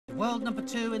World number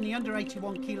 2 in the under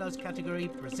 81 kilos category,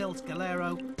 Brazil's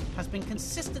Guilheiro, has been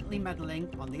consistently medaling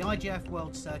on the IGF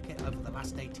World Circuit over the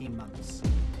last 18 months.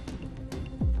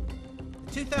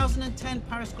 The 2010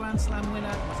 Paris Grand Slam winner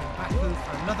was in Baku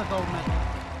for another gold medal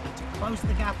and to close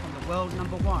the gap on the world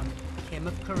number 1, Kim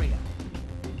of Korea.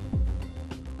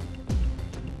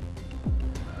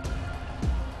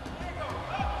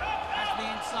 That's the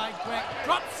inside grip,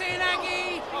 drops in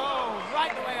Aggie, oh,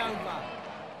 right the way over.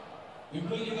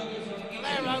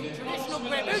 Guilheiro, traditional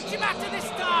grip, Uchimata this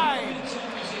time!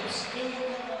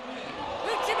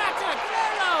 Uchimata,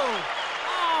 Guilheiro!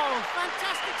 Oh,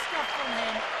 fantastic stuff from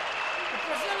him. The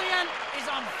Brazilian is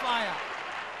on fire.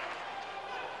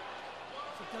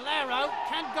 So Guilheiro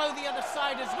can go the other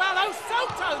side as well. Oh,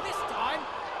 Soto this time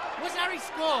was how he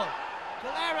scored.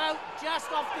 Guilheiro just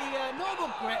off the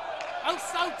normal grip. Oh,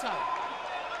 Soto.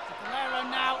 So Guilheiro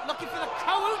now looking for the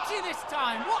Kouchi this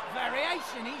time. What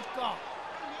variation he's got.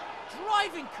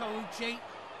 Driving Kouchi.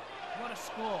 What a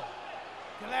score.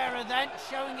 Guilheiro then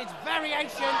showing his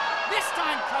variation. This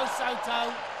time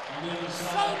Soto.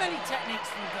 So many techniques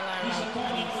from Guilheiro.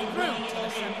 And he's through to the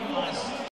semi-final.